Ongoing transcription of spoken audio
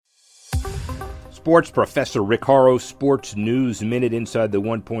Sports Professor Rick Horrow, Sports News Minute inside the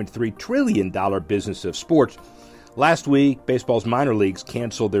 $1.3 trillion business of sports. Last week, baseball's minor leagues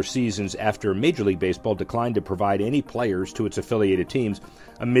canceled their seasons after Major League Baseball declined to provide any players to its affiliated teams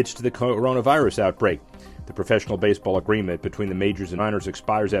amidst the coronavirus outbreak. The professional baseball agreement between the majors and minors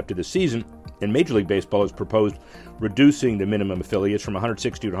expires after the season, and Major League Baseball has proposed reducing the minimum affiliates from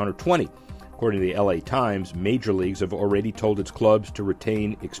 160 to 120. According to the LA Times, major leagues have already told its clubs to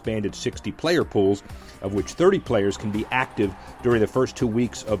retain expanded 60-player pools, of which 30 players can be active during the first 2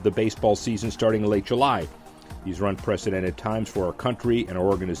 weeks of the baseball season starting in late July. These are unprecedented times for our country and our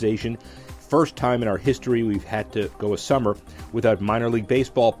organization. First time in our history we've had to go a summer without minor league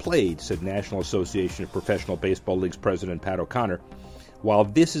baseball played, said National Association of Professional Baseball Leagues President Pat O'Connor. While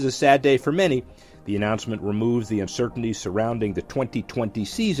this is a sad day for many, the announcement removes the uncertainty surrounding the 2020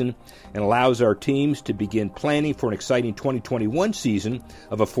 season and allows our teams to begin planning for an exciting 2021 season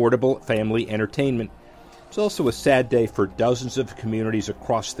of affordable family entertainment. It's also a sad day for dozens of communities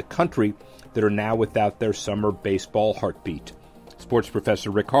across the country that are now without their summer baseball heartbeat. Sports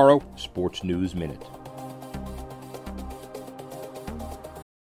Professor Rick Horrow, Sports News Minute.